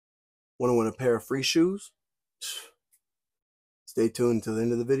Want to win a pair of free shoes? Stay tuned until the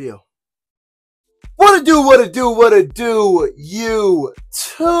end of the video. What it do,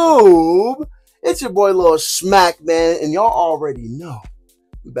 YouTube? It's your boy Lil Smack, man, and y'all already know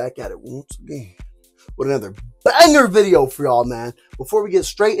we back at it once again with another banger video for y'all, man. Before we get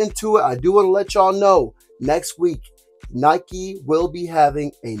straight into it, I do want to let y'all know next week Nike will be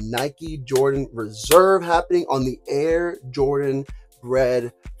having a Nike Jordan Reserve happening on the Air Jordan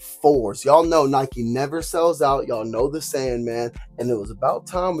Bred 4s. Y'all know Nike never sells out. Y'all know the saying, man. And it was about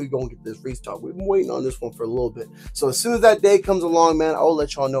time we gonna get this restock. We've been waiting on this one for a little bit. So as soon as that day comes along, man, I'll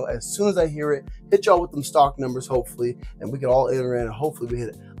let y'all know as soon as I hear it. Hit y'all with them stock numbers, hopefully, and we can all enter in and hopefully we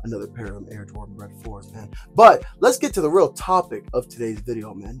hit another pair of them Air Jordan Bred 4s, man. But let's get to the real topic of today's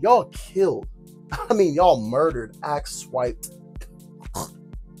video, man. Y'all killed. I mean, y'all murdered, axe swiped,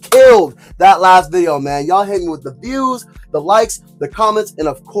 killed that last video, man. Y'all hit me with the views, the likes, the comments, and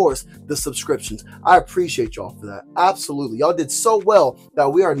of course the subscriptions. I appreciate y'all for that. Absolutely, y'all did so well that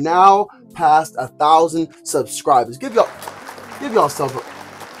we are now past 1,000 subscribers. Give yourself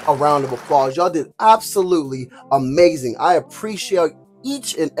a round of applause. Y'all did absolutely amazing. I appreciate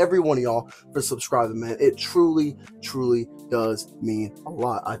each and every one of y'all for subscribing, man. It truly does mean a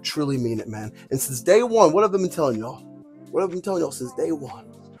lot. I truly mean it, man. And since day one, what have I been telling y'all? What have I been telling y'all since day one?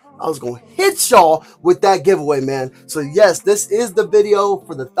 I was gonna hit y'all with that giveaway, man. So yes, this is the video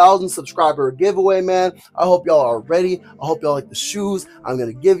for the 1,000 subscriber giveaway, man. I hope y'all are ready. I hope y'all like the shoes I'm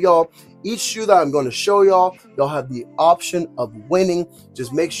gonna give y'all. Each shoe that I'm going to show y'all have the option of winning.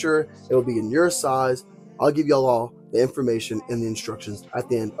 Just make sure it'll be in your size. I'll give y'all all the information and the instructions at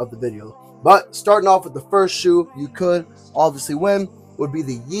the end of the video. But starting off with the first shoe you could obviously win would be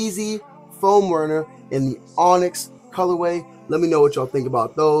the Yeezy foam runner in the Onyx colorway. Let me know what y'all think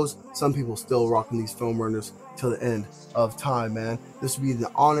about those. Some people still rocking these foam runners till the end of time, man. This would be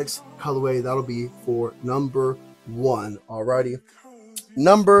the Onyx colorway. That'll be for number 1. Alrighty.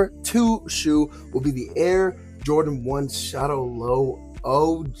 Number 2 shoe will be the Air Jordan 1 Shadow Low.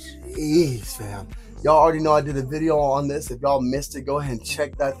 Oh, jeez, fam. Y'all already know I did a video on this. If y'all missed it, go ahead and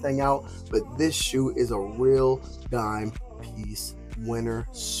check that thing out. But this shoe is a real dime piece winner,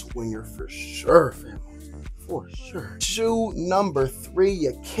 swinger for sure, fam. For sure. Shoe number 3,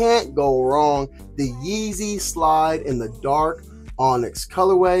 you can't go wrong. The Yeezy Slide in the dark Onyx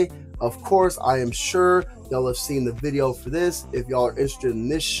colorway. Of course, I am sure y'all have seen the video for this. If y'all are interested in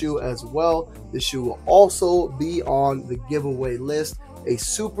this shoe as well, this shoe will also be on the giveaway list. A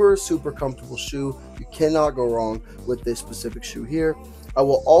super comfortable shoe. You cannot go wrong with this specific shoe here. I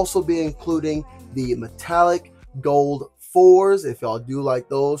will also be including the metallic gold 4s if y'all do like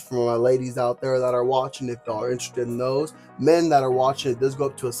those. For my ladies out there that are watching, if y'all are interested in those. Men that are watching, it does go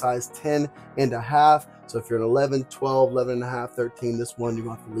up to a size 10.5. So if you're an 11, 12, 11.5, 13, this one, you're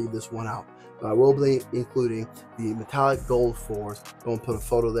going to have to leave this one out. But I will be including the metallic gold 4s. Go and put a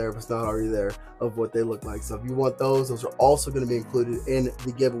photo there if it's not already there of what they look like. So if you want those are also going to be included in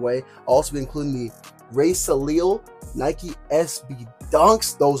the giveaway. I'll also be including the Ray Salil Nike SB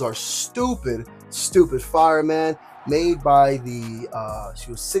Dunks. Those are stupid fire, man. Made by the,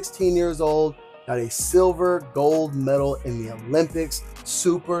 she was 16 years old. Got a silver gold medal in the Olympics.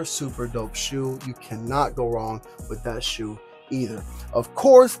 Super dope shoe. You cannot go wrong with that shoe either. Of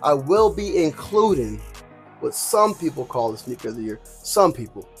course, I will be including what some people call the sneaker of the year. Some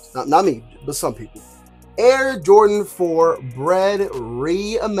people, not me, but some people. Air Jordan 4 Bred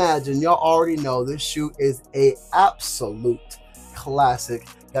Reimagined. Y'all already know this shoe is a absolute classic.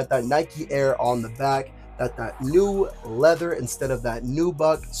 Got that Nike Air on the back. Got that new leather instead of that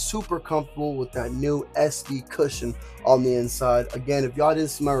nubuck. Super comfortable with that new SB cushion on the inside. Again, if y'all didn't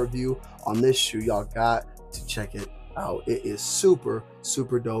see my review on this shoe, y'all got to check it out. It is super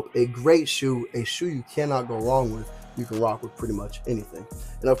dope. A great shoe, a shoe you cannot go wrong with. You can rock with pretty much anything.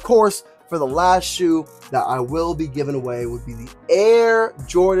 And of course, for the last shoe that I will be giving away would be the Air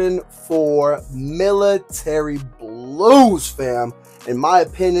Jordan 4 Military Blues, fam. In my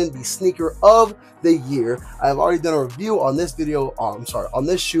opinion, the sneaker of the year. I have already done a review on this video, on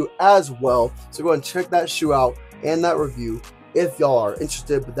this shoe as well. So go ahead and check that shoe out and that review if y'all are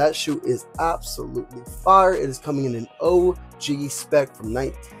interested. But that shoe is absolutely fire. It is coming in an OG spec from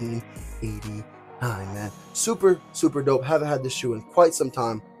 1989, man. Super dope. Haven't had this shoe in quite some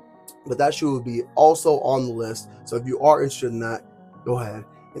time, but that shoe will be also on the list. So if you are interested in that, go ahead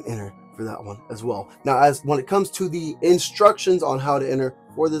and enter for that one as well. Now, as when it comes to the instructions on how to enter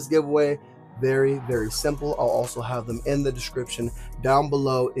for this giveaway, very simple. I'll also have them in the description down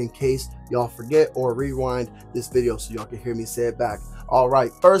below in case y'all forget or rewind this video so y'all can hear me say it back. All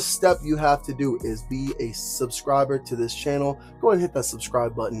right, first step you have to do is be a subscriber to this channel. Go ahead and hit that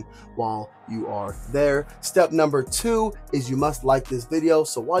subscribe button while you are there. Step number 2 is you must like this video.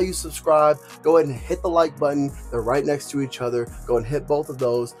 So while you subscribe, go ahead and hit the like button. They're right next to each other. Go and hit both of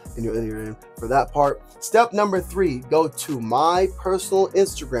those and you're in for that part. Step number 3, go to my personal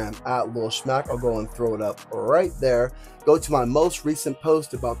Instagram at Lil Schmack. I'll go and throw it up right there. Go to my most recent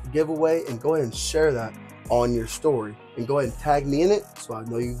post about the giveaway and go ahead and share that on your story and go ahead and tag me in it so I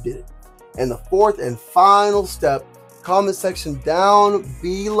know you did it. And the 4th and final step, comment section down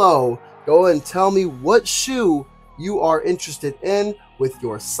below. Go ahead and tell me what shoe you are interested in with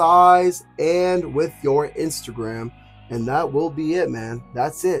your size and with your Instagram. And that will be it, man.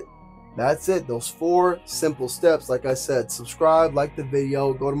 That's it. That's it. Those 4 simple steps. Like I said, subscribe, like the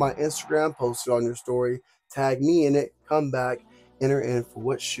video, go to my Instagram, post it on your story, tag me in it, come back, enter in for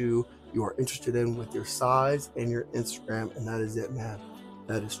what shoe you are interested in with your size and your Instagram. And that is it, man.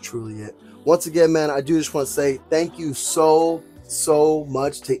 That is truly it. Once again, man, I do just want to say thank you so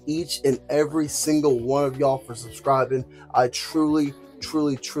much to each and every single one of y'all for subscribing. I truly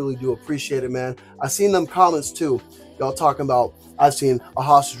do appreciate it, man. I seen them comments too. Y'all talking about, I've seen a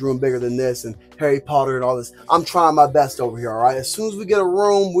hostage room bigger than this and Harry Potter and all this. I'm trying my best over here, all right? As soon as we get a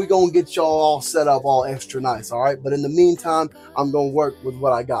room, we're going to get y'all all set up all extra nice, all right? But in the meantime, I'm going to work with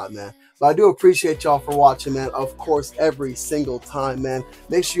what I got, man. But I do appreciate y'all for watching, man. Of course, every single time, man.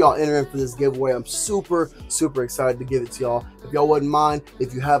 Make sure y'all enter in for this giveaway. I'm super excited to give it to y'all. If y'all wouldn't mind,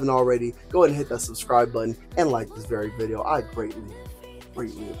 if you haven't already, go ahead and hit that subscribe button and like this very video. I greatly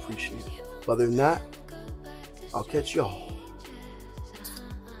appreciate it. But other than that, I'll catch y'all,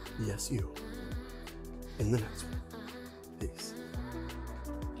 yes, you, in the next one.